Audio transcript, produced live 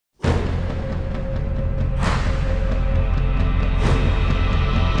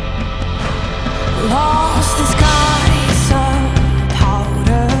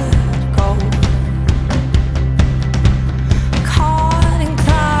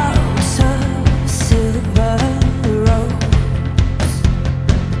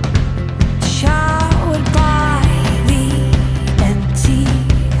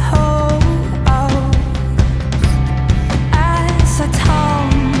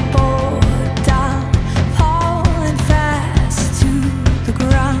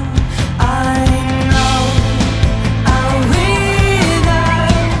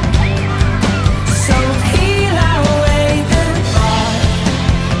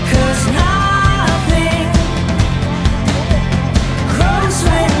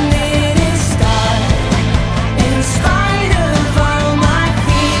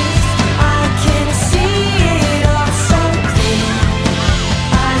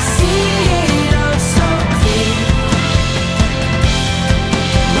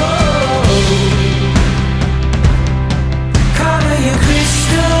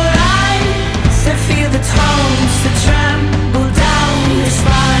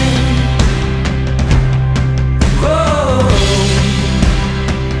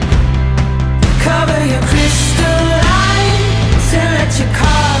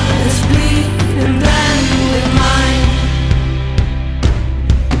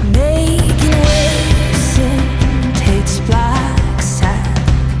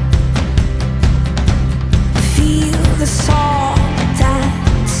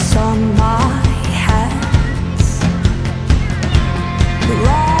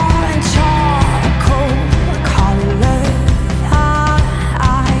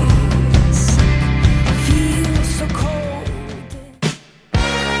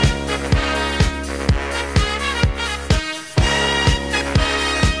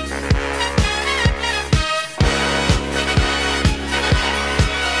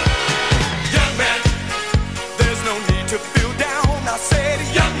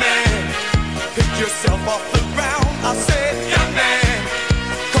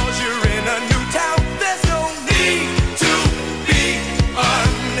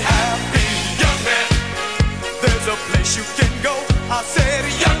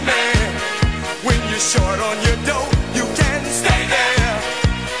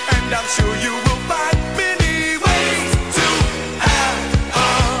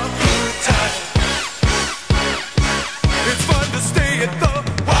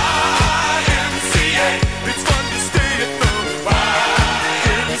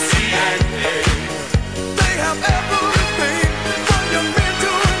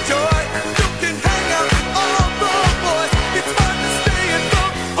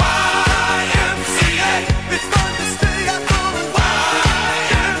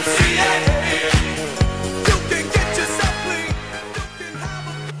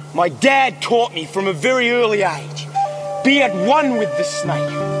My dad taught me from a very early age. Be at one with the snake.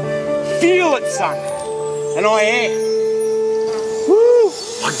 Feel it, son. And I am. Woo!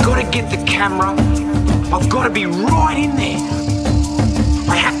 I've got to get the camera. I've got to be right in there.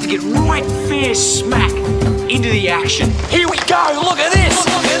 I have to get right fair smack into the action. Here we go, look at this.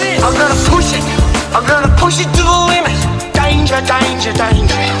 Look at this. I'm going to push it. I'm going to push it to the limit. Danger, danger,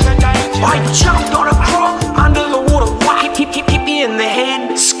 danger. I jumped on a croc under the water. Whack, hit me in the head.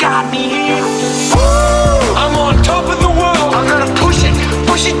 Scarred me here. Woo! I'm on top of the world. I'm going to push it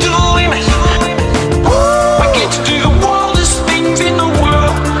to the limit. Woo! I get to do the wildest things in the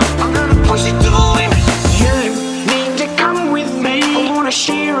world. I'm going to push it to the limit. You need to come with me. I want to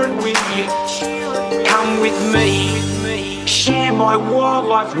share it with you. Come with me. Share my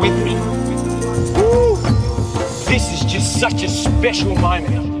wildlife with me. Woo! This is just such a special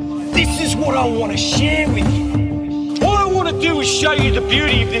moment. This is what I want to share with you. All I want to do is show you the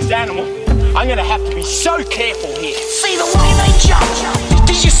beauty of this animal. I'm going to have to be so careful here. See the way they jump?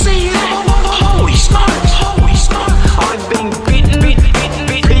 Did you see that? Holy smokes! Holy smokes! I've been bitten,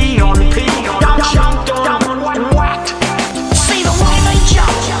 pee on, jumped on and whacked. See the way they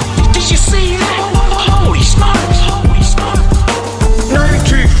jump? Did you see that? Holy smokes! Holy smokes! No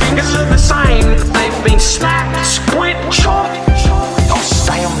two fingers are the same. They've been snapped, split, chopped. I'll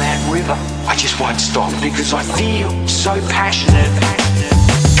stay on that river. I just won't stop because I feel so passionate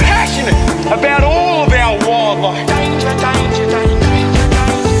about all of our wildlife. Danger, danger, danger.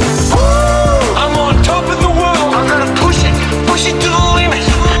 Woo! I'm on top of the world. I'm gonna push it to the limit.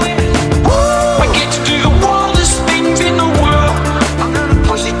 Woo! I get to do the wildest things in the world. I'm gonna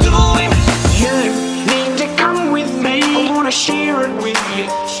push it to the limit. You need to come with me. I wanna share it with you.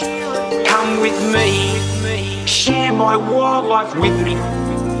 Come with me. Share my wildlife with me.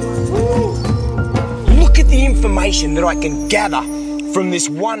 Woo! Look at the information that I can gather from this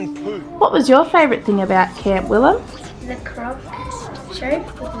one poo. What was your favourite thing about Camp Willem? The croc show,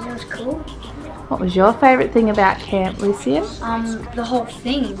 because it was cool. What was your favourite thing about Camp Lyceum? The whole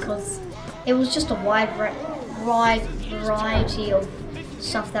thing, because it was just a wide variety of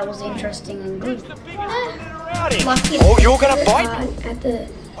stuff that was interesting and good. Oh, you're gonna bite?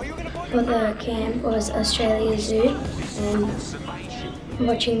 For the camp was Australia Zoo and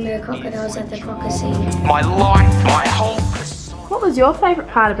watching the crocodiles at the crocodile. My life, my whole... What was your favourite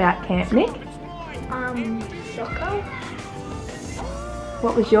part about camp, Nick? Soccer.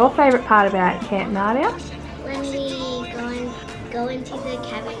 What was your favourite part about Camp Nadia? When we go into the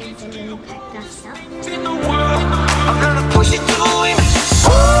cabins and then we packed our stuff. I'm gonna push it to the limit.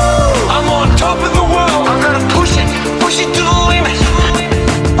 I'm on top of the world. I'm gonna push it to the